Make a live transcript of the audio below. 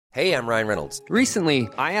Hey, I'm Ryan Reynolds. Recently,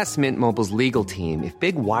 I asked Mint Mobile's legal team if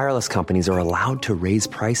big wireless companies are allowed to raise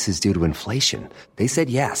prices due to inflation. They said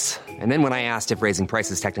yes. And then when I asked if raising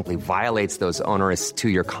prices technically violates those onerous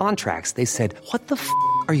two-year contracts, they said, "What the f***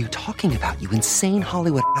 are you talking about, you insane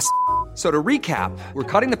Hollywood ass?" So to recap, we're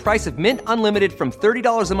cutting the price of Mint Unlimited from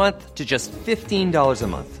 $30 a month to just $15 a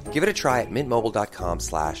month. Give it a try at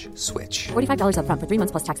mintmobile.com/switch. $45 up front for 3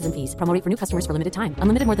 months plus taxes and fees. Promo rate for new customers for limited time.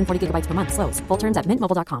 Unlimited more than 40 gigabytes per month. Slows full terms at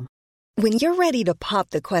mintmobile.com. When you're ready to pop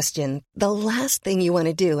the question, the last thing you want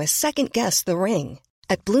to do is second-guess the ring.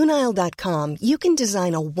 At BlueNile.com, you can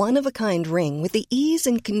design a one-of-a-kind ring with the ease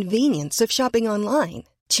and convenience of shopping online.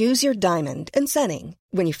 Choose your diamond and setting.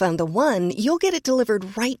 When you find the one, you'll get it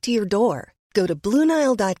delivered right to your door. Go to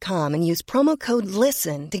BlueNile.com and use promo code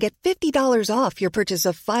LISTEN to get $50 off your purchase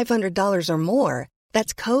of $500 or more.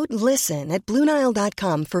 That's code LISTEN at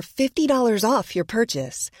BlueNile.com for $50 off your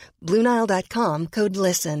purchase. BlueNile.com, code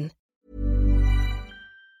LISTEN.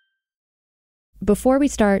 Before we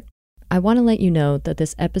start, I want to let you know that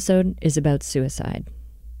this episode is about suicide.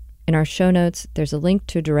 In our show notes, there's a link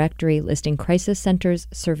to a directory listing crisis centers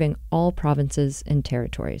serving all provinces and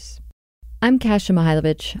territories. I'm Kasia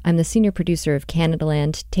Mihailovich. I'm the senior producer of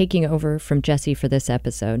Canadaland, taking over from Jesse for this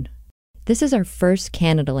episode. This is our first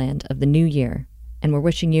Canadaland of the new year, and we're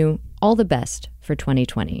wishing you all the best for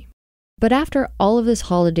 2020. But after all of this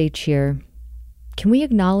holiday cheer, can we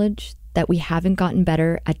acknowledge that we haven't gotten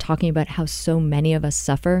better at talking about how so many of us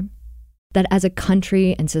suffer? That as a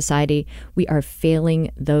country and society, we are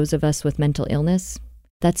failing those of us with mental illness?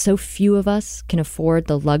 That so few of us can afford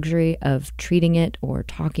the luxury of treating it or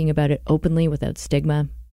talking about it openly without stigma?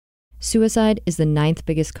 Suicide is the 9th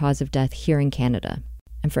biggest cause of death here in Canada.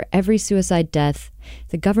 And for every suicide death,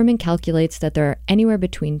 the government calculates that there are anywhere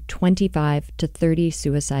between 25 to 30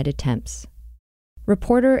 suicide attempts.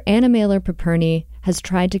 Reporter Anna Mailer-Paperny has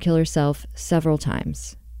tried to kill herself several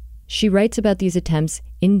times. She writes about these attempts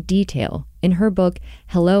in detail in her book,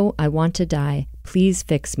 Hello, I Want to Die, Please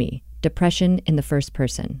Fix Me, Depression in the First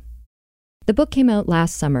Person. The book came out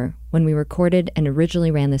last summer when we recorded and originally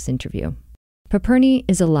ran this interview. Paperny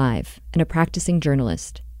is alive and a practicing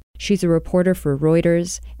journalist. She's a reporter for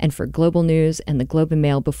Reuters and for Global News and the Globe and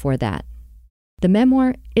Mail before that. The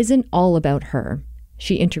memoir isn't all about her.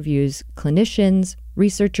 She interviews clinicians,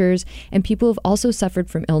 researchers, and people who've also suffered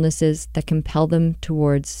from illnesses that compel them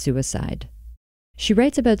towards suicide. She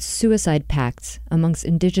writes about suicide pacts amongst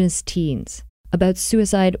Indigenous teens, about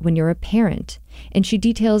suicide when you're a parent, and she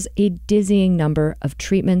details a dizzying number of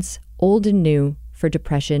treatments, old and new, for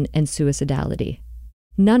depression and suicidality,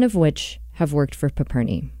 none of which have worked for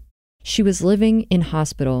Paperny. She was living in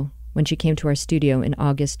hospital when she came to our studio in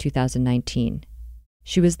August 2019.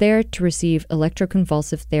 She was there to receive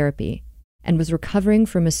electroconvulsive therapy and was recovering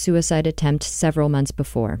from a suicide attempt several months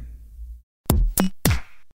before.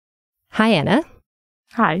 Hi, Anna.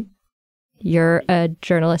 Hi. You're a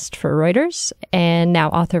journalist for Reuters and now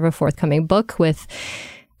author of a forthcoming book with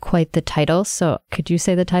quite the title. So could you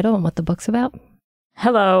say the title and what the book's about?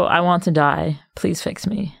 Hello, I Want to Die. Please Fix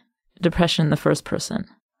Me. Depression in the First Person.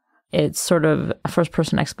 It's sort of a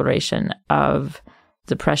first-person exploration of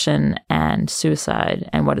depression and suicide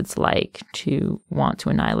and what it's like to want to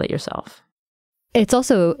annihilate yourself. It's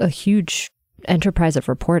also a huge enterprise of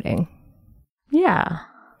reporting. Yeah.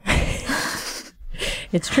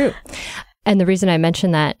 It's true. And the reason I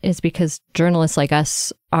mention that is because journalists like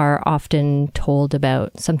us are often told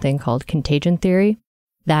about something called contagion theory,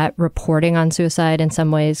 that reporting on suicide in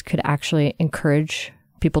some ways could actually encourage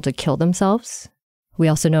people to kill themselves. We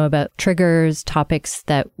also know about triggers, topics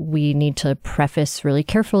that we need to preface really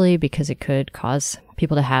carefully because it could cause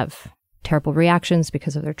people to have terrible reactions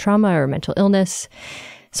because of their trauma or mental illness.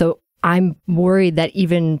 So I'm worried that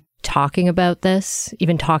even talking about this,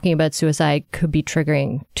 even talking about suicide could be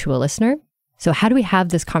triggering to a listener. So how do we have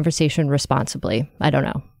this conversation responsibly? I don't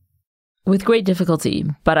know. With great difficulty,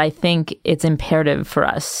 but I think it's imperative for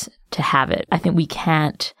us to have it. I think we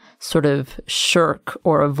can't sort of shirk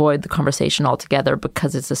or avoid the conversation altogether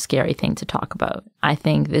because it's a scary thing to talk about. I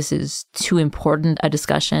think this is too important a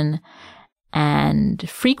discussion and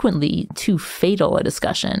frequently too fatal a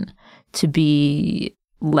discussion to be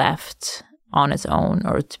left on its own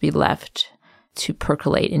or to be left to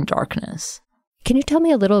percolate in darkness. Can you tell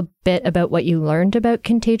me a little bit about what you learned about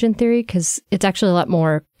contagion theory? Because it's actually a lot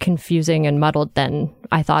more confusing and muddled than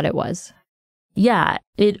I thought it was. Yeah,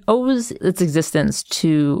 it owes its existence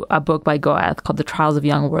to a book by Goethe called The Trials of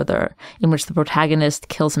Young Werther, in which the protagonist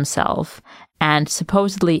kills himself. And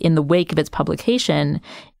supposedly in the wake of its publication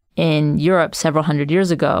in Europe several hundred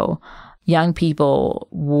years ago, young people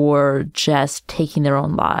were just taking their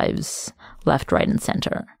own lives left, right, and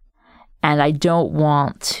center. And I don't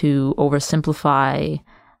want to oversimplify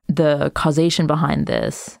the causation behind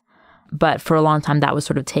this, but for a long time that was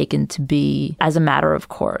sort of taken to be as a matter of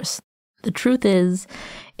course. The truth is,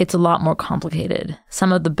 it's a lot more complicated.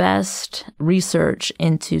 Some of the best research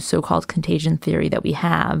into so-called contagion theory that we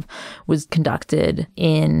have was conducted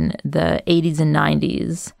in the 80s and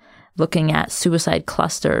 90s, looking at suicide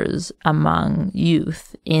clusters among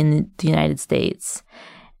youth in the United States.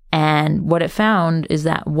 And what it found is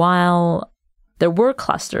that while there were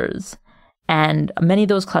clusters, and many of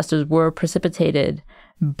those clusters were precipitated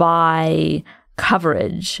by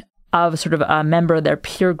coverage of sort of a member of their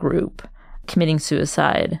peer group committing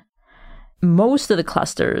suicide, most of the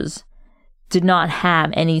clusters did not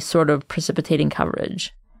have any sort of precipitating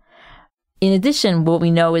coverage. In addition, what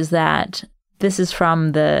we know is that this is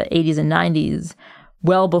from the 80s and 90s,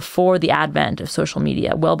 well before the advent of social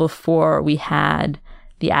media, well before we had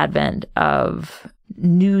the advent of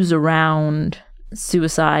news around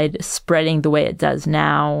suicide spreading the way it does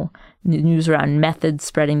now, news around methods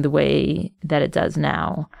spreading the way that it does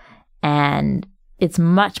now. And it's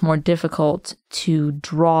much more difficult to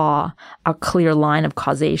draw a clear line of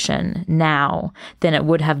causation now than it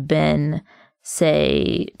would have been,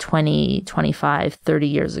 say, 20, 25, 30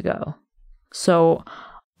 years ago. So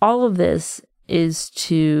all of this is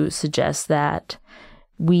to suggest that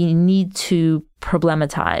we need to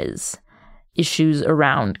problematize issues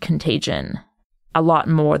around contagion a lot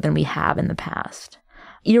more than we have in the past.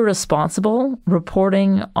 Irresponsible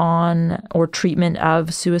reporting on or treatment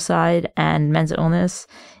of suicide and mental illness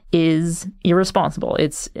is irresponsible.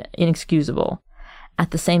 It's inexcusable.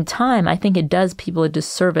 At the same time, I think it does people a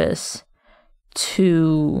disservice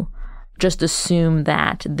to just assume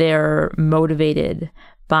that they're motivated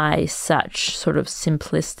by such sort of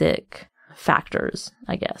simplistic factors,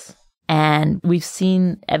 I guess. And we've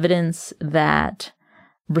seen evidence that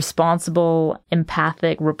responsible,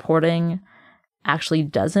 empathic reporting actually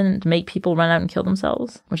doesn't make people run out and kill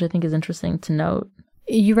themselves, which I think is interesting to note.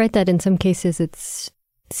 You write that in some cases it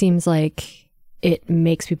seems like it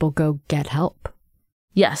makes people go get help.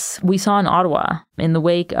 Yes, we saw in Ottawa, in the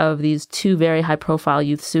wake of these two very high-profile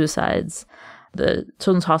youth suicides, the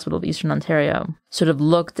Children's Hospital of Eastern Ontario sort of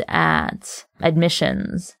looked at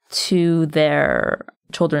admissions to their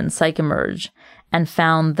children's psych emerge and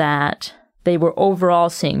found that they were overall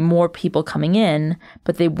seeing more people coming in,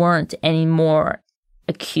 but they weren't any more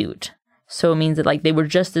acute. So it means that like they were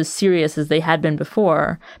just as serious as they had been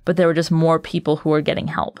before, but there were just more people who were getting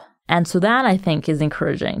help. And so that I think is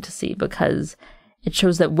encouraging to see, because it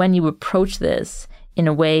shows that when you approach this in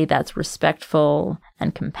a way that's respectful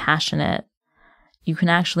and compassionate, you can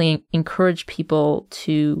actually encourage people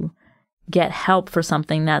to get help for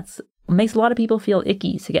something that makes a lot of people feel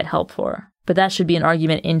icky to get help for. But that should be an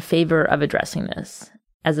argument in favor of addressing this,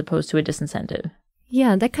 as opposed to a disincentive.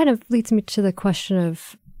 Yeah, that kind of leads me to the question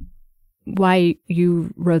of why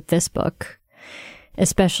you wrote this book,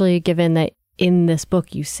 especially given that in this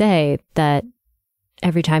book you say that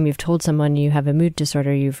every time you've told someone you have a mood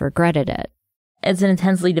disorder, you've regretted it. It's an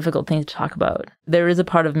intensely difficult thing to talk about. There is a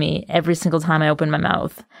part of me every single time I open my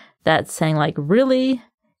mouth that's saying like, really?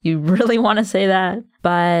 You really want to say that?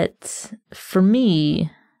 But for me,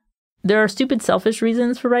 there are stupid, selfish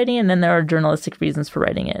reasons for writing it, and then there are journalistic reasons for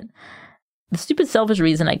writing it. The stupid, selfish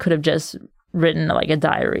reason, I could have just written like a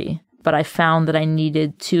diary, but I found that I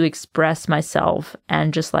needed to express myself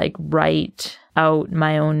and just like write out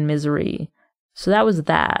my own misery. So that was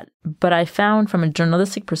that. But I found from a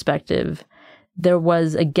journalistic perspective, there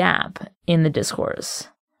was a gap in the discourse,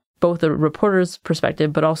 both a reporter's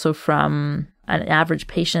perspective, but also from an average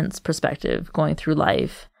patient's perspective going through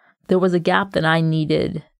life. There was a gap that I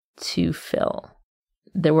needed to fill.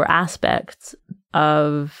 There were aspects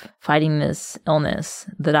of fighting this illness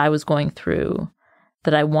that I was going through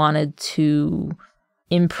that I wanted to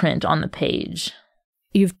imprint on the page.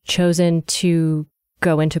 You've chosen to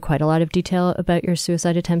go into quite a lot of detail about your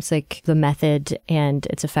suicide attempts, like the method and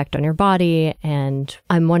its effect on your body. And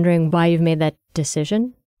I'm wondering why you've made that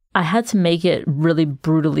decision. I had to make it really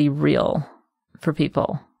brutally real for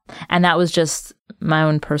people. And that was just my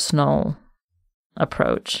own personal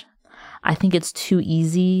approach. I think it's too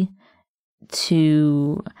easy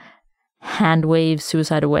to hand wave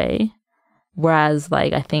suicide away. Whereas,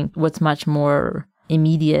 like, I think what's much more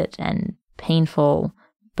immediate and painful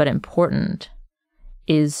but important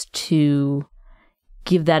is to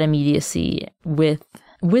give that immediacy with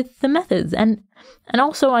the methods. And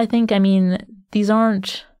also, I think, I mean, these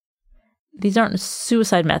aren't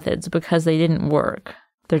suicide methods because they didn't work.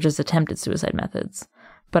 They're just attempted suicide methods.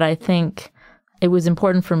 But I think it was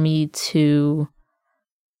important for me to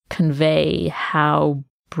convey how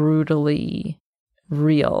brutally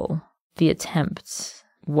real the attempt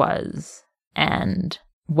was and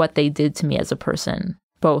what they did to me as a person,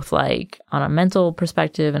 both like on a mental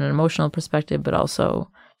perspective and an emotional perspective, but also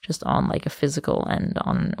just on like a physical and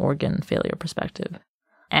on an organ failure perspective.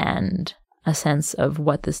 And a sense of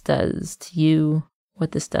what this does to you,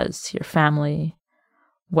 what this does to your family,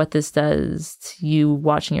 what this does to you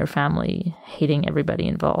watching your family hating everybody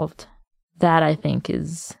involved. That, I think,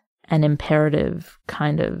 is an imperative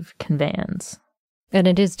kind of conveyance. And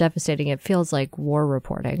it is devastating. It feels like war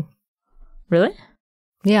reporting. Really?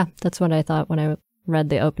 Yeah, that's what I thought when I read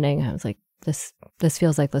the opening. I was like, this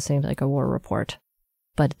feels like listening to like a war report.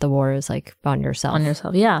 But the war is like on yourself. On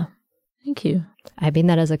yourself, yeah. Thank you. I mean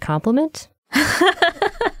that as a compliment.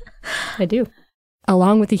 I do.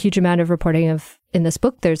 Along with the huge amount of reporting in this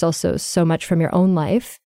book, there's also so much from your own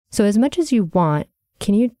life. So as much as you want,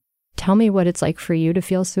 can you tell me what it's like for you to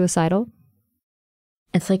feel suicidal?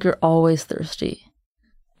 It's like you're always thirsty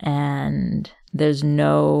and there's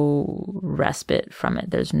no respite from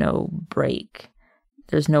it. There's no break.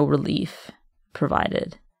 There's no relief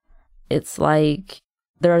provided. It's like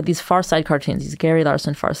there are these Far Side cartoons, these Gary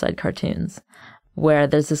Larson Far Side cartoons, where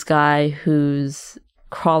there's this guy who's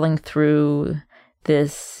crawling through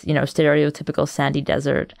this, stereotypical sandy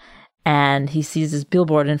desert, and he sees this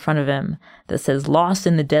billboard in front of him that says, "Lost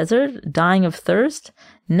in the desert, dying of thirst?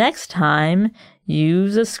 Next time,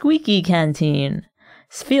 use a squeaky canteen.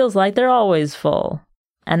 Feels like they're always full."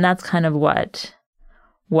 And that's kind of what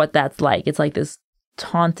that's like. It's like this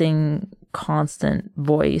taunting, constant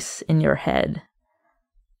voice in your head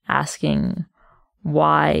asking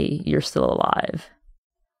why you're still alive.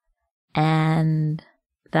 And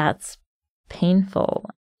that's painful.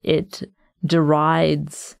 It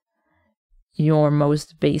derides your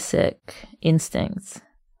most basic instincts.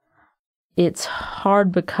 It's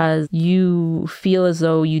hard because you feel as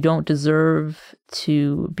though you don't deserve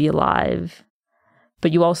to be alive,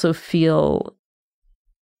 but you also feel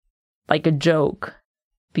like a joke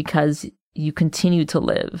because you continue to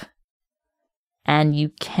live and you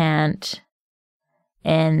can't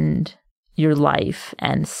end your life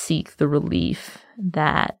and seek the relief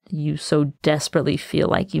that you so desperately feel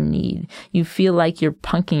like you need. You feel like you're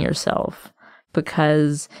punking yourself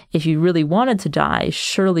because if you really wanted to die,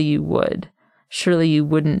 surely you would. Surely you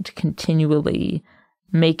wouldn't continually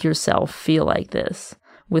make yourself feel like this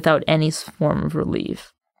without any form of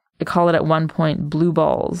relief. I call it at one point blue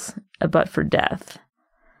balls, but for death.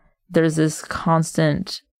 There's this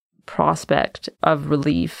constant prospect of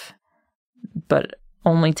relief, but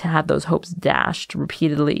only to have those hopes dashed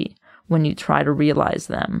repeatedly when you try to realize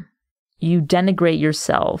them. You denigrate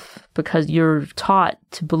yourself because you're taught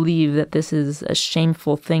to believe that this is a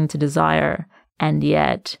shameful thing to desire, and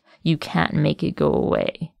yet you can't make it go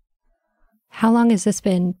away. How long has this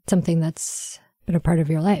been something that's been a part of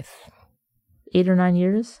your life? 8 or 9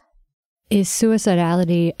 years. Is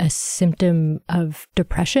suicidality a symptom of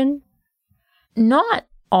depression? Not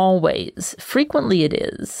always. Frequently it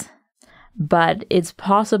is. But it's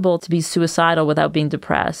possible to be suicidal without being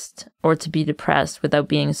depressed, or to be depressed without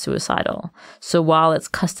being suicidal. So while it's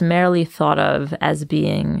customarily thought of as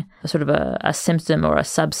being a sort of a symptom or a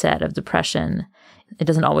subset of depression, it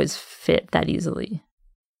doesn't always fit that easily.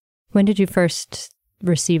 When did you first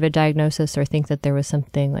receive a diagnosis or think that there was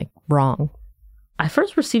something like wrong? I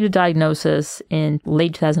first received a diagnosis in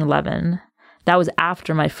late 2011. That was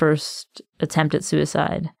after my first attempt at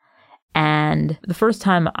suicide. And the first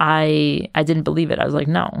time I didn't believe it. I was like,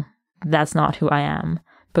 no, that's not who I am,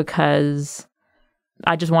 because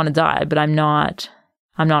I just want to die, but I'm not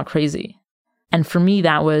crazy. And for me,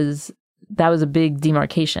 that was a big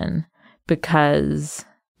demarcation, because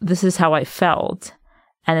this is how I felt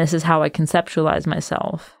and this is how I conceptualized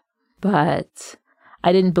myself. But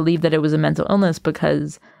I didn't believe that it was a mental illness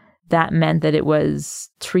because that meant that it was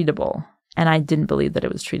treatable. And I didn't believe that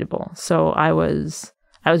it was treatable. So I was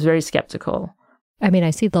very skeptical. I mean,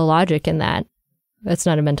 I see the logic in that. It's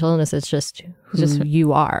not a mental illness. It's just who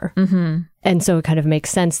you are. Mm-hmm. And so it kind of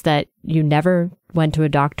makes sense that you never went to a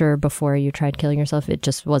doctor before you tried killing yourself. It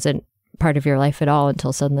just wasn't part of your life at all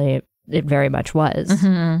until suddenly it very much was.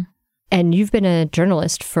 Mm-hmm. And you've been a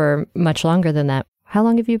journalist for much longer than that. How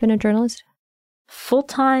long have you been a journalist?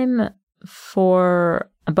 Full-time for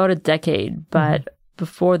about a decade, but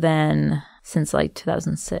before then, since like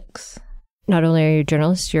 2006. Not only are you a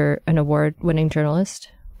journalist, you're an award-winning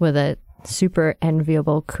journalist with a super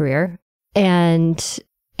enviable career. And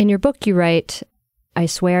in your book, you write, "I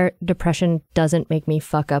swear depression doesn't make me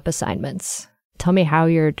fuck up assignments." Tell me how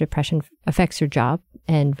your depression affects your job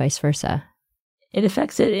and vice versa. It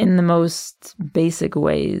affects it in the most basic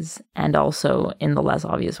ways and also in the less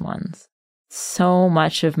obvious ones. So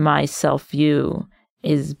much of my self-view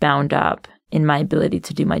is bound up in my ability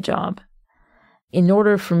to do my job. In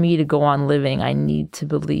order for me to go on living, I need to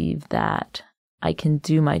believe that I can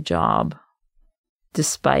do my job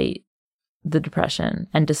despite the depression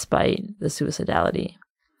and despite the suicidality.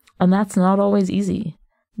 And that's not always easy.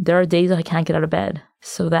 There are days I can't get out of bed.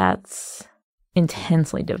 So that's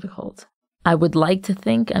intensely difficult. I would like to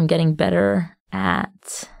think I'm getting better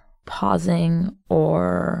at pausing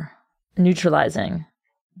or neutralizing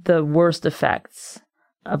the worst effects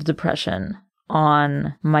of depression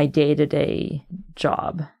on my day-to-day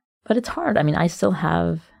job. But it's hard. I mean, I still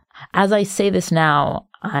have, as I say this now,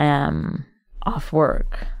 I am off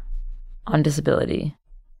work on disability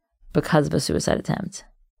because of a suicide attempt.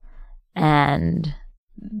 And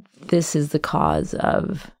this is the cause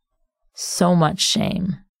of so much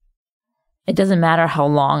shame. It doesn't matter how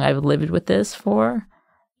long I've lived with this for,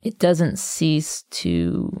 it doesn't cease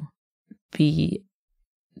to be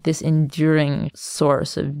this enduring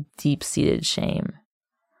source of deep-seated shame.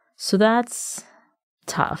 So that's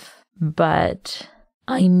tough, but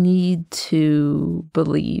I need to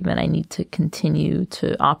believe and I need to continue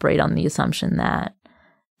to operate on the assumption that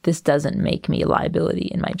this doesn't make me a liability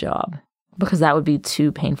in my job, because that would be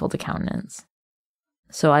too painful to countenance.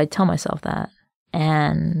 So I tell myself that,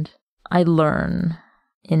 and I learn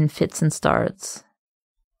in fits and starts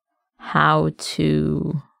how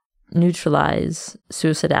to neutralize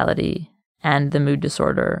suicidality and the mood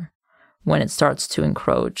disorder when it starts to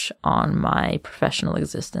encroach on my professional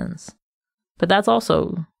existence. But that's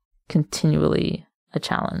also continually a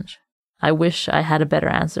challenge. I wish I had a better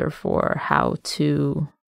answer for how to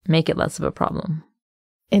make it less of a problem.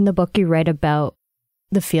 In the book, you write about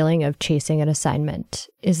the feeling of chasing an assignment.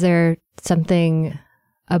 Is there something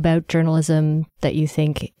about journalism that you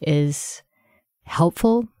think is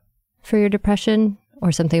helpful for your depression,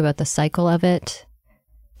 or something about the cycle of it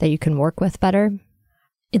that you can work with better?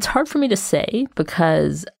 It's hard for me to say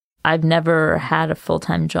because I've never had a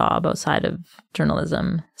full-time job outside of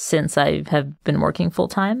journalism since I have been working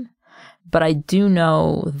full-time. But I do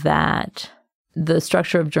know that the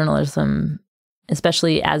structure of journalism,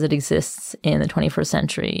 especially as it exists in the 21st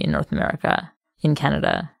century in North America, in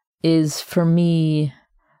Canada, is for me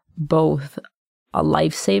both a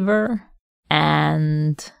lifesaver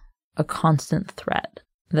and a constant threat,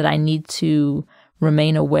 that I need to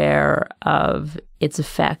remain aware of its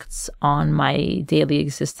effects on my daily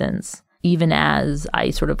existence, even as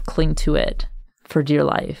I sort of cling to it for dear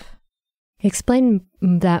life. Explain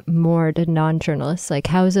that more to non-journalists. Like,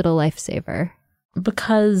 how is it a lifesaver?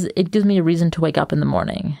 Because it gives me a reason to wake up in the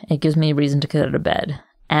morning. It gives me a reason to get out of bed.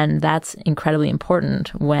 And that's incredibly important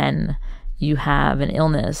when you have an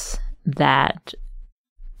illness that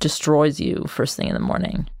destroys you first thing in the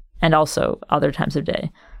morning, and also other times of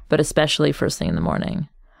day, but especially first thing in the morning.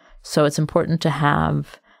 So it's important to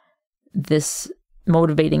have this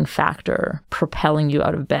motivating factor propelling you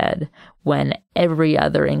out of bed when every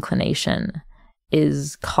other inclination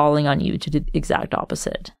is calling on you to do the exact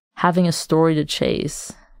opposite. Having a story to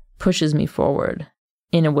chase pushes me forward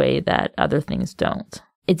in a way that other things don't.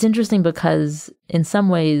 It's interesting because in some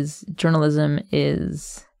ways journalism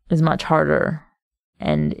is much harder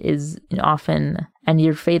and is often a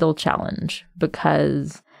near fatal challenge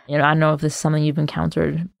because, I don't know if this is something you've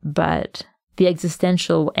encountered, but the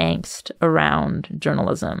existential angst around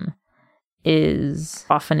journalism is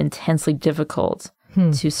often intensely difficult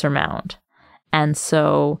to surmount. And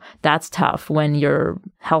so that's tough when your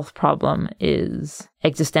health problem is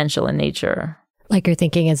existential in nature. Like you're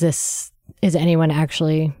thinking, is anyone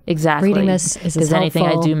actually reading this? Is this Does anything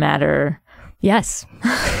I do matter? Yes.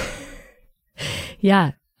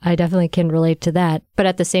 Yeah, I definitely can relate to that. But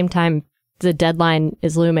at the same time, the deadline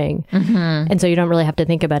is looming. Mm-hmm. And so you don't really have to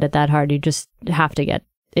think about it that hard. You just have to get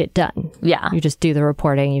it done. Yeah. You just do the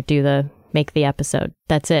reporting, make the episode.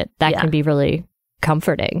 That's it. That can be really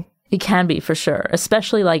comforting. It can be, for sure.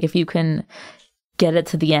 Especially like if you can get it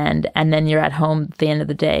to the end and then you're at home at the end of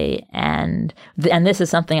the day. And this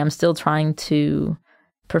is something I'm still trying to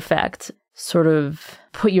perfect. Sort of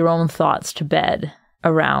put your own thoughts to bed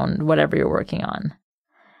around whatever you're working on.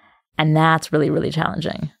 And that's really, really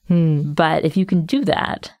challenging. But if you can do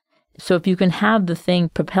that, so if you can have the thing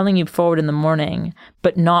propelling you forward in the morning,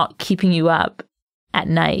 but not keeping you up at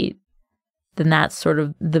night, then that's sort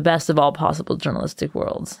of the best of all possible journalistic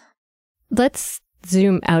worlds. Let's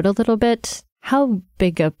zoom out a little bit. How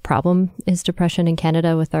big a problem is depression in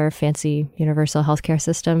Canada with our fancy universal healthcare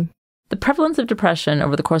system? The prevalence of depression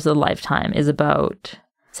over the course of the lifetime is about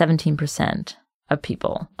 17% of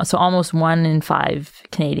people. So almost 1 in 5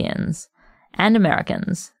 Canadians and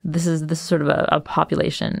Americans, this is sort of a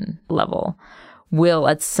population level, will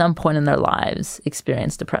at some point in their lives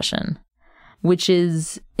experience depression, which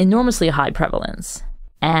is enormously high prevalence.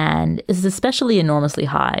 And is especially enormously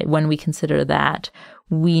high when we consider that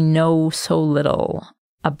we know so little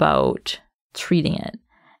about treating it,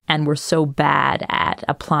 and we're so bad at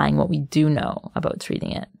applying what we do know about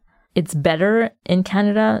treating it. It's better in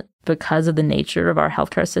Canada because of the nature of our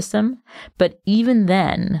healthcare system, but even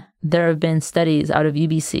then, there have been studies out of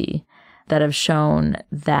UBC that have shown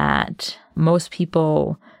that most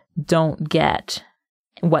people don't get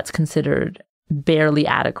what's considered barely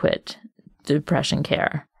adequate depression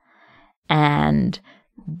care. And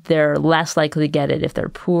they're less likely to get it if they're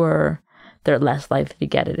poor. They're less likely to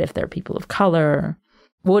get it if they're people of color.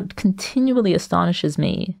 What continually astonishes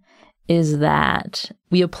me is that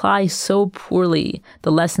we apply so poorly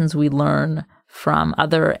the lessons we learn from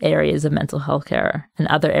other areas of mental health care and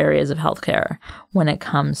other areas of healthcare when it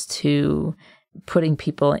comes to putting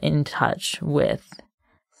people in touch with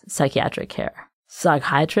psychiatric care.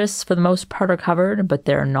 Psychiatrists, for the most part, are covered, but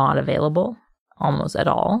they're not available almost at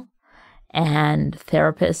all. And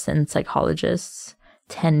therapists and psychologists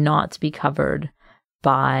tend not to be covered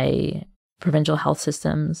by provincial health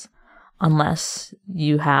systems unless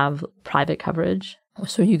you have private coverage.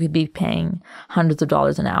 So you could be paying hundreds of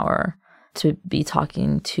dollars an hour to be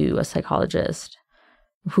talking to a psychologist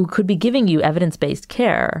who could be giving you evidence-based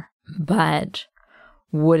care, but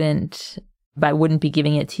wouldn't be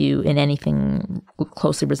giving it to you in anything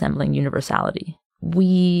closely resembling universality.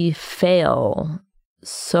 We fail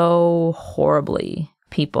so horribly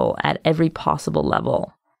people at every possible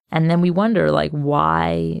level. And then we wonder, like,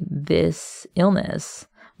 why this illness,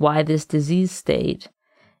 why this disease state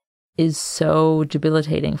is so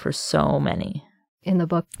debilitating for so many. In the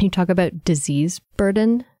book, you talk about disease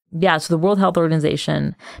burden. Yeah, so the World Health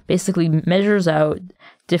Organization basically measures out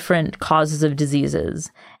different causes of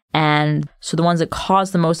diseases. And so the ones that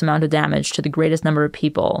cause the most amount of damage to the greatest number of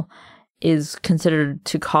people is considered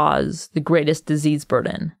to cause the greatest disease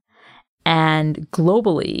burden. And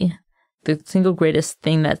globally, the single greatest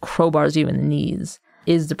thing that crowbars you in the knees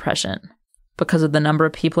is depression because of the number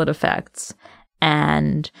of people it affects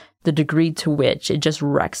and the degree to which it just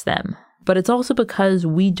wrecks them. But it's also because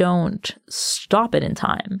we don't stop it in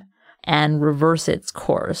time and reverse its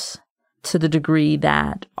course to the degree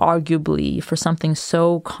that arguably for something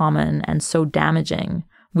so common and so damaging,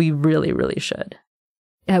 we really, really should.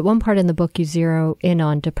 At one part in the book, you zero in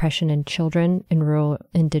on depression in children in rural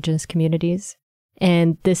Indigenous communities.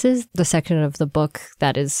 And this is the section of the book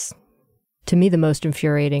that is, to me, the most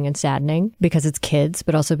infuriating and saddening because it's kids,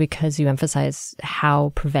 but also because you emphasize how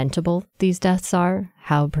preventable these deaths are,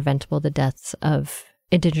 how preventable the deaths of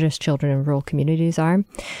Indigenous children in rural communities are.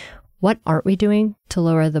 What aren't we doing to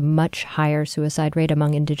lower the much higher suicide rate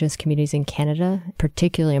among Indigenous communities in Canada,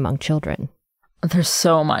 particularly among children? There's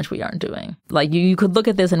so much we aren't doing. Like, you could look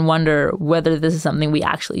at this and wonder whether this is something we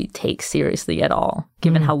actually take seriously at all,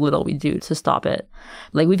 given how little we do to stop it.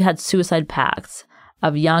 Like, we've had suicide pacts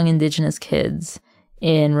of young Indigenous kids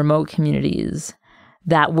in remote communities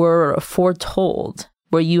that were foretold,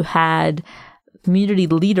 where you had community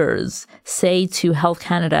leaders say to Health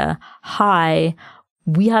Canada, "Hi,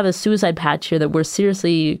 we have a suicide patch here that we're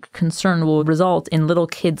seriously concerned will result in little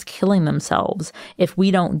kids killing themselves if we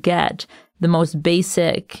don't get the most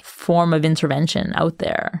basic form of intervention out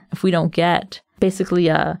there. If we don't get basically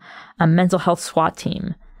a mental health SWAT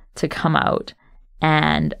team to come out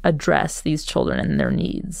and address these children and their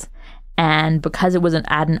needs." And because it was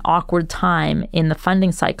at an awkward time in the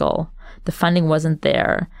funding cycle, the funding wasn't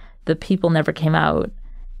there, the people never came out,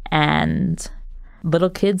 and little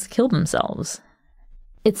kids killed themselves.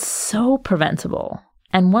 It's so preventable.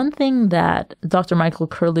 And one thing that Dr. Michael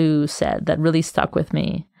Curlew said that really stuck with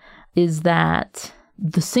me is that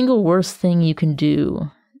the single worst thing you can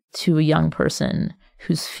do to a young person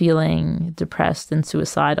who's feeling depressed and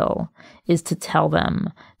suicidal is to tell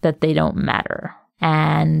them that they don't matter.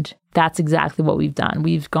 And that's exactly what we've done.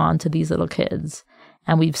 We've gone to these little kids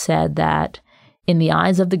and we've said that in the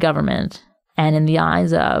eyes of the government and in the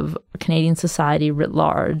eyes of Canadian society writ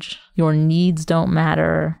large, your needs don't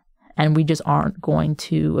matter and we just aren't going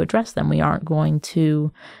to address them. We aren't going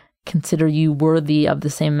to consider you worthy of the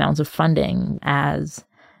same amounts of funding as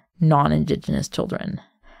non-Indigenous children.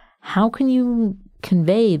 How can you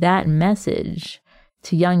convey that message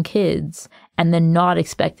to young kids and then not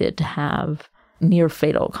expect it to have near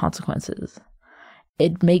fatal consequences?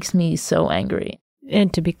 It makes me so angry.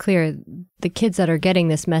 And to be clear, the kids that are getting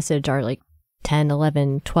this message are like 10,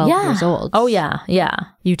 11, 12 years old. Oh, yeah. Yeah.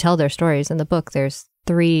 You tell their stories in the book. There's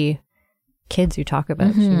 3 kids you talk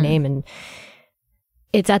about, you name, and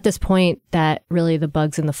it's at this point that really the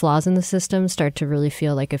bugs and the flaws in the system start to really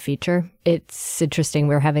feel like a feature. It's interesting.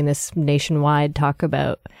 We're having this nationwide talk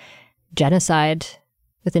about genocide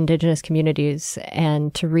with Indigenous communities,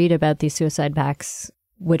 and to read about these suicide pacts,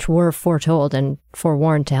 which were foretold and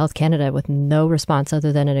forewarned to Health Canada with no response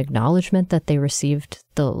other than an acknowledgement that they received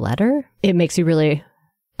the letter, it makes you really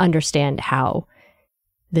understand how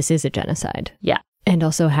this is a genocide. Yeah. And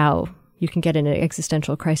also how you can get in an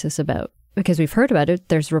existential crisis about, because we've heard about it,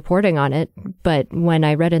 there's reporting on it, but when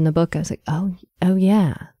I read in the book, I was like, oh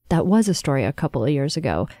yeah, that was a story a couple of years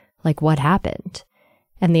ago. Like, what happened?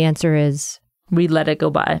 And the answer is, we let it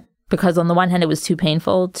go by. Because on the one hand, it was too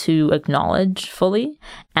painful to acknowledge fully,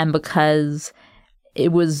 and because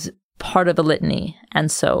it was part of a litany, and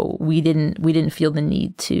so we didn't feel the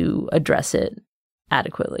need to address it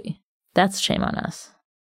adequately. That's shame on us.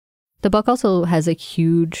 The book also has a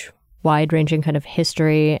huge, wide-ranging kind of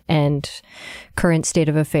history and current state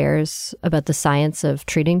of affairs about the science of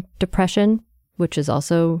treating depression, which is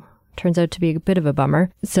also turns out to be a bit of a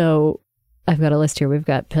bummer. So I've got a list here. We've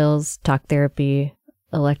got pills, talk therapy,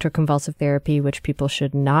 electroconvulsive therapy, which people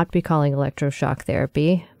should not be calling electroshock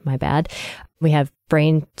therapy. My bad. We have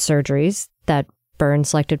brain surgeries that burn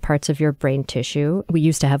selected parts of your brain tissue. We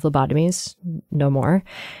used to have lobotomies, no more.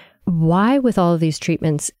 Why, with all of these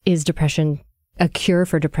treatments, is a cure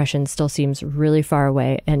for depression still seems really far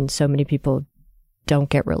away, and so many people don't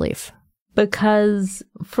get relief? Because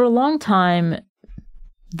for a long time,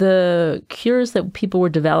 the cures that people were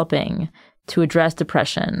developing to address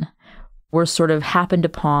depression were sort of happened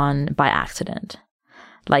upon by accident.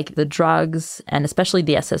 Like the drugs, and especially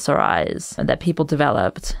the SSRIs that people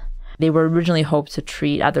developed, they were originally hoped to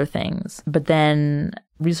treat other things. But then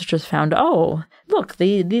researchers found, oh, look,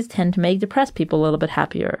 these tend to make depressed people a little bit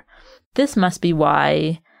happier. This must be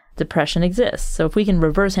why depression exists. So if we can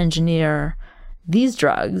reverse engineer these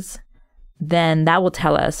drugs, then that will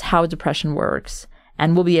tell us how depression works,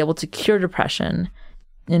 and we'll be able to cure depression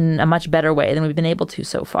in a much better way than we've been able to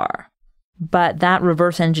so far. But that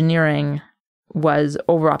reverse engineering was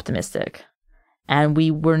over-optimistic, and we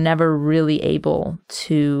were never really able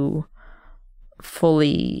to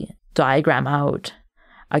fully diagram out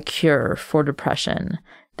a cure for depression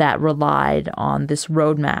that relied on this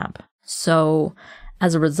roadmap. So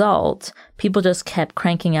as a result, people just kept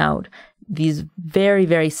cranking out these very,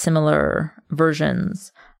 very similar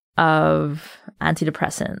versions of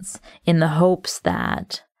antidepressants in the hopes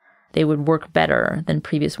that they would work better than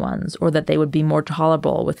previous ones, or that they would be more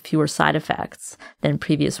tolerable with fewer side effects than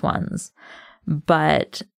previous ones.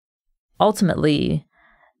 But ultimately,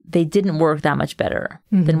 they didn't work that much better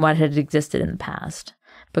than what had existed in the past,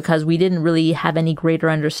 because we didn't really have any greater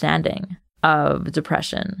understanding of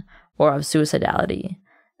depression or of suicidality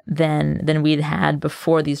than we'd had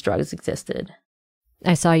before these drugs existed.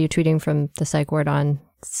 I saw you tweeting from the psych ward on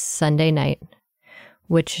Sunday night,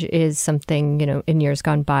 which is something, in years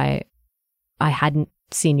gone by, I hadn't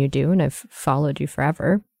seen you do, and I've followed you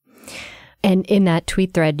forever. And in that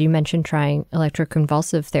tweet thread, you mentioned trying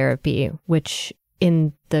electroconvulsive therapy, which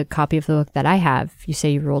in the copy of the book that I have, you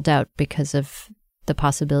say you ruled out because of the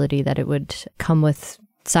possibility that it would come with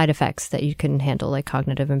side effects that you couldn't handle, like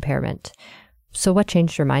cognitive impairment. So what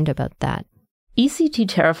changed your mind about that? ECT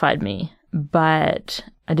terrified me, but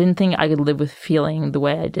I didn't think I could live with feeling the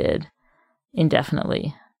way I did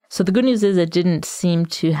indefinitely. So the good news is it didn't seem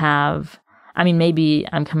to have, maybe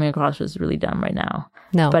I'm coming across as really dumb right now.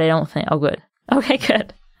 No. But I don't think, oh, good. Okay,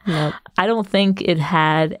 good. No. I don't think it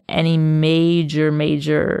had any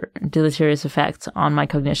major deleterious effects on my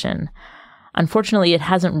cognition. Unfortunately, it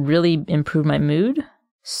hasn't really improved my mood.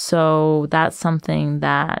 So that's something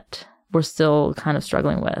that we're still kind of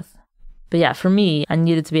struggling with. But yeah, for me, I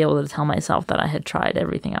needed to be able to tell myself that I had tried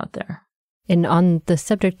everything out there. And on the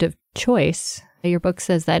subject of choice, your book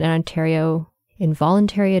says that in Ontario,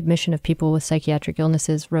 involuntary admission of people with psychiatric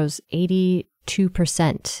illnesses rose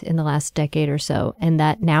 82% in the last decade or so, and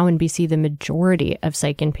that now in BC, the majority of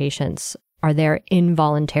psych inpatients are there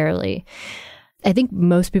involuntarily. I think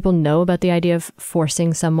most people know about the idea of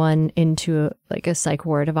forcing someone into a psych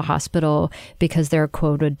ward of a hospital because they're,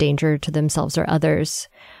 quote, a danger to themselves or others.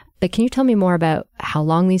 But can you tell me more about how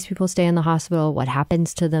long these people stay in the hospital, what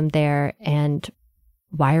happens to them there, and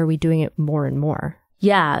why are we doing it more and more?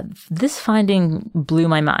 Yeah, this finding blew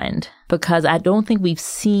my mind because I don't think we've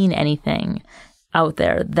seen anything out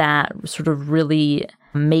there that sort of really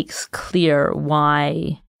makes clear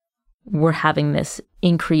why we're having this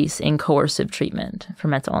increase in coercive treatment for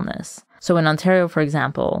mental illness. So in Ontario, for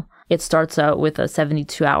example, it starts out with a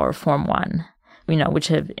 72-hour Form 1, which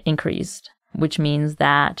have increased, which means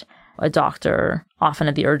that a doctor, often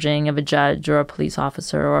at the urging of a judge or a police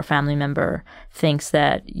officer or a family member, thinks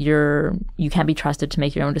that you can't be trusted to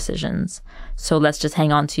make your own decisions. So let's just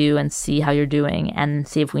hang on to you and see how you're doing and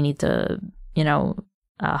see if we need to,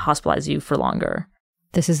 hospitalize you for longer.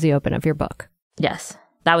 This is the open of your book. Yes.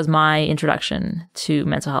 That was my introduction to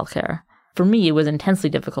mental health care. For me, it was intensely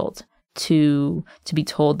difficult to be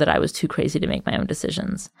told that I was too crazy to make my own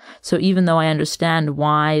decisions. So even though I understand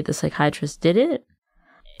why the psychiatrist did it,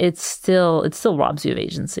 it still robs you of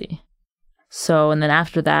agency. So, and then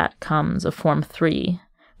after that comes a Form 3,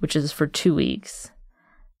 which is for 2 weeks.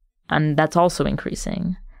 And that's also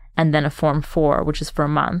increasing. And then a Form 4, which is for a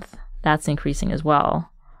month. That's increasing as well.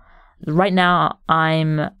 Right now,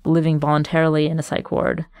 I'm living voluntarily in a psych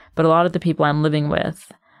ward, but a lot of the people I'm living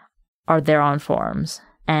with are there on forms.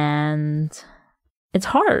 And it's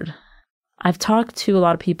hard. I've talked to a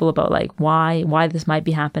lot of people about why this might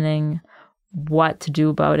be happening, what to do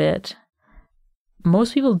about it.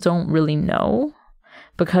 Most people don't really know,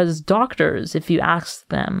 because doctors, if you ask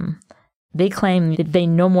them, they claim that they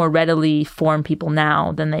no more readily form people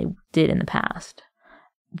now than they did in the past.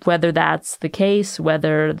 Whether that's the case,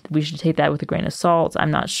 whether we should take that with a grain of salt,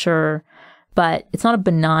 I'm not sure. But it's not a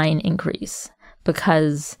benign increase,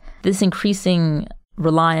 because this increasing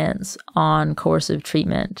reliance on coercive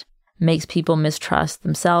treatment makes people mistrust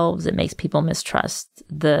themselves. It makes people mistrust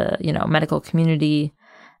the, medical community.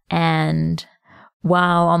 And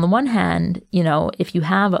while on the one hand, if you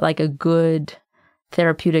have a good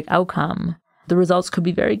therapeutic outcome, the results could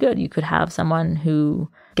be very good. You could have someone who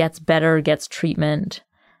gets better, gets treatment,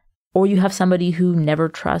 or you have somebody who never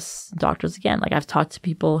trusts doctors again. I've talked to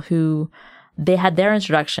people who they had their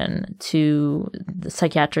introduction to the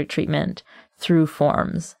psychiatric treatment through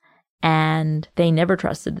forms, and they never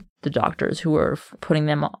trusted the doctors who were putting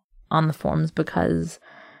them on the forms because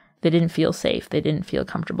they didn't feel safe. They didn't feel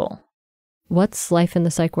comfortable. What's life in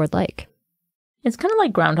the psych ward like? It's kind of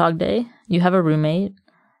like Groundhog Day. You have a roommate.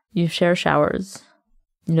 You share showers.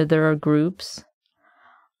 There are groups.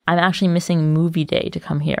 I'm actually missing movie day to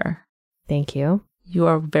come here. Thank you. You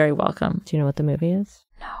are very welcome. Do you know what the movie is?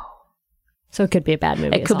 No. So it could be a bad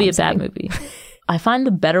movie. It could be a bad movie. I find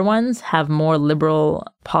the better ones have more liberal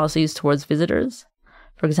policies towards visitors.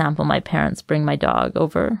 For example, my parents bring my dog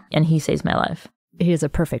over and he saves my life. He is a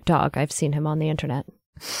perfect dog. I've seen him on the internet.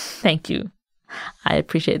 Thank you. I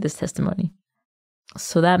appreciate this testimony.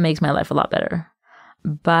 So that makes my life a lot better.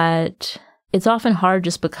 But it's often hard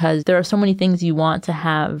just because there are so many things you want to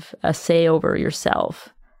have a say over yourself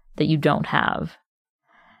that you don't have.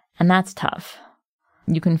 And that's tough.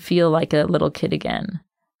 You can feel like a little kid again,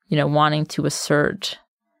 wanting to assert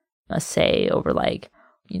a say over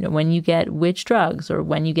when you get which drugs or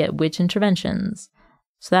when you get which interventions.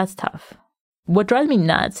 So that's tough. What drives me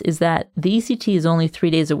nuts is that the ECT is only 3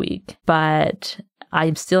 days a week, but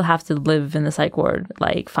I still have to live in the psych ward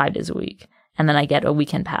 5 days a week. And then I get a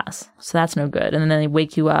weekend pass. So that's no good. And then they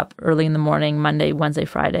wake you up early in the morning, Monday, Wednesday,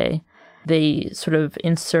 Friday. They sort of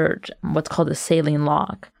insert what's called a saline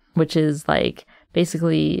lock, which is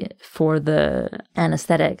basically for the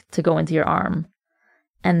anesthetic to go into your arm.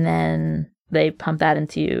 And then they pump that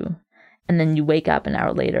into you. And then you wake up an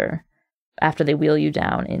hour later after they wheel you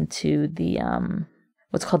down into the,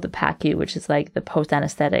 what's called the PACU, which is the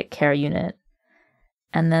post-anesthetic care unit.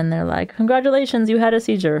 And then they're like, congratulations, you had a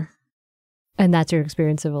seizure. And that's your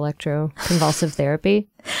experience of electroconvulsive therapy?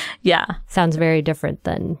 Yeah. Sounds very different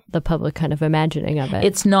than the public kind of imagining of it.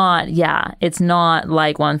 It's not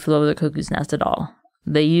like One Flew Over the Cuckoo's Nest at all.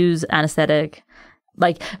 They use anesthetic.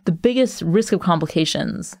 The biggest risk of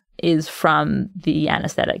complications is from the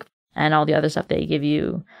anesthetic and all the other stuff they give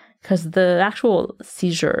you, because the actual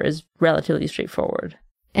seizure is relatively straightforward.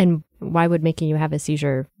 And why would making you have a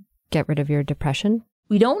seizure get rid of your depression?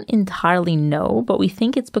 We don't entirely know, but we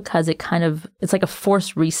think it's because it's like a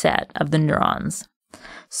forced reset of the neurons.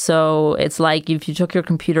 So it's like if you took your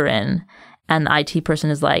computer in and the IT person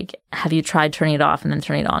is like, have you tried turning it off and then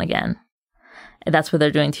turning it on again? And that's what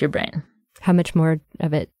they're doing to your brain. How much more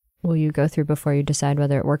of it will you go through before you decide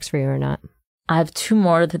whether it works for you or not? I have 2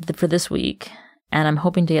 more for this week, and I'm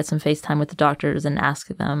hoping to get some FaceTime with the doctors and ask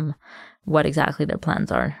them what exactly their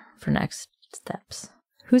plans are for next steps.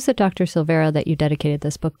 Who's the Dr. Silvera that you dedicated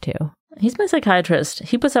this book to? He's my psychiatrist.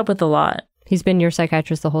 He puts up with a lot. He's been your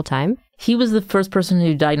psychiatrist the whole time? He was the first person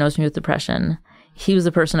who diagnosed me with depression. He was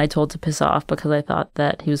the person I told to piss off because I thought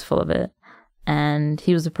that he was full of it. And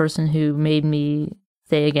he was the person who made me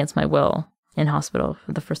stay against my will in hospital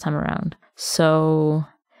for the first time around. So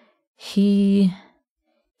he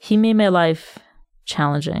made my life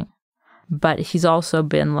challenging. But he's also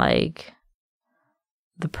been like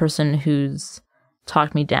the person who's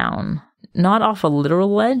talked me down, not off a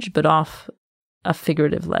literal ledge, but off a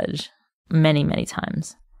figurative ledge many, many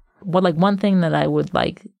times. One thing that I would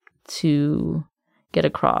like to get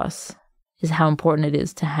across is how important it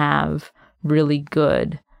is to have really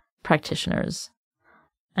good practitioners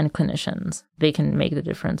and clinicians. They can make the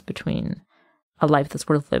difference between a life that's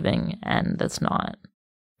worth living and that's not.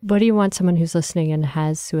 What do you want someone who's listening and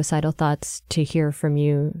has suicidal thoughts to hear from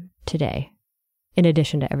you today, in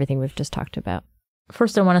addition to everything we've just talked about?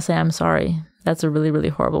 First, I want to say I'm sorry. That's a really, really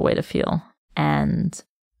horrible way to feel. And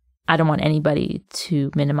I don't want anybody to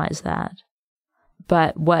minimize that.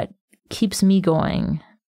 But what keeps me going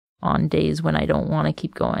on days when I don't want to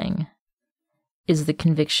keep going is the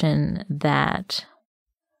conviction that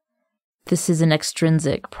this is an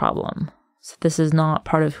extrinsic problem. So this is not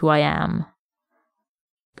part of who I am,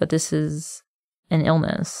 but this is an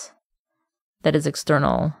illness that is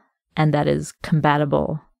external and that is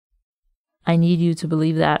combatable. I need you to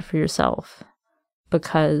believe that for yourself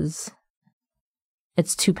because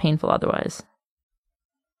it's too painful otherwise.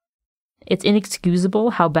 It's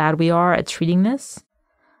inexcusable how bad we are at treating this,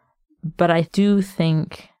 but I do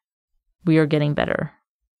think we are getting better.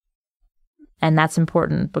 And that's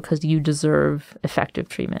important because you deserve effective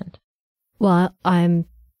treatment. Well, I'm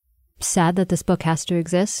sad that this book has to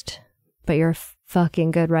exist, but you're a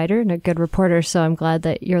fucking good writer and a good reporter, so I'm glad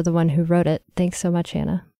that you're the one who wrote it. Thanks so much,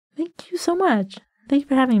 Hannah. Thank you so much. Thank you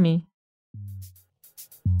for having me.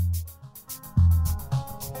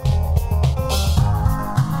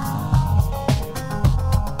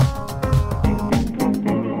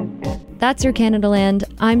 That's your Canadaland.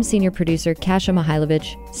 I'm senior producer Kasia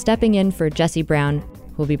Mihailovich, stepping in for Jesse Brown,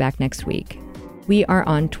 who'll be back next week. We are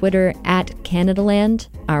on Twitter at Canadaland.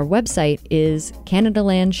 Our website is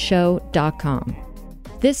CanadaLandShow.com.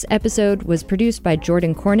 This episode was produced by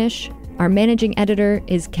Jordan Cornish. Our managing editor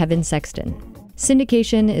is Kevin Sexton.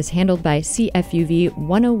 Syndication is handled by CFUV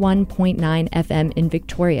 101.9 FM in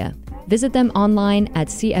Victoria. Visit them online at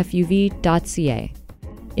cfuv.ca.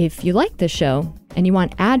 If you like this show and you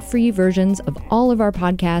want ad-free versions of all of our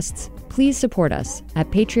podcasts, please support us at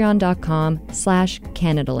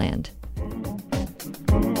patreon.com/Canadaland.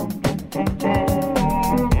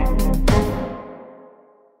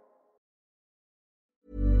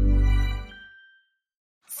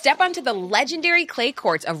 Step onto the legendary clay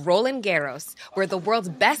courts of Roland Garros, where the world's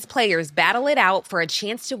best players battle it out for a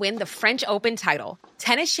chance to win the French Open title.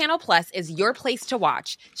 Tennis Channel Plus is your place to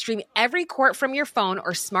watch. Stream every court from your phone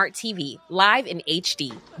or smart TV, live in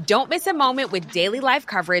HD. Don't miss a moment with daily live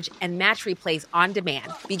coverage and match replays on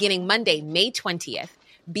demand, beginning Monday, May 20th.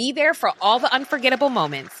 Be there for all the unforgettable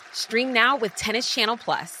moments. Stream now with Tennis Channel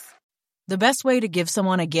Plus. The best way to give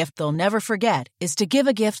someone a gift they'll never forget is to give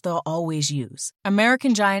a gift they'll always use.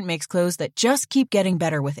 American Giant makes clothes that just keep getting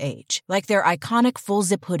better with age, like their iconic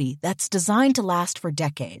full-zip hoodie that's designed to last for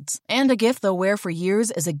decades. And a gift they'll wear for years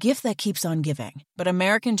is a gift that keeps on giving. But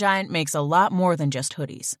American Giant makes a lot more than just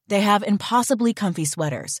hoodies. They have impossibly comfy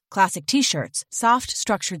sweaters, classic t-shirts, soft,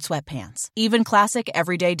 structured sweatpants, even classic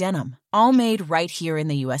everyday denim, all made right here in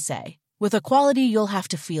the USA, with a quality you'll have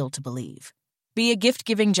to feel to believe. Be a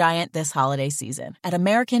gift-giving giant this holiday season at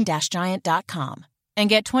american-giant.com and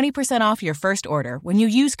get 20% off your first order when you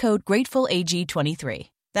use code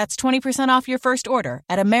GratefulAG23. That's 20% off your first order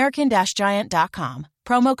at american-giant.com,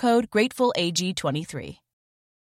 promo code GratefulAG23.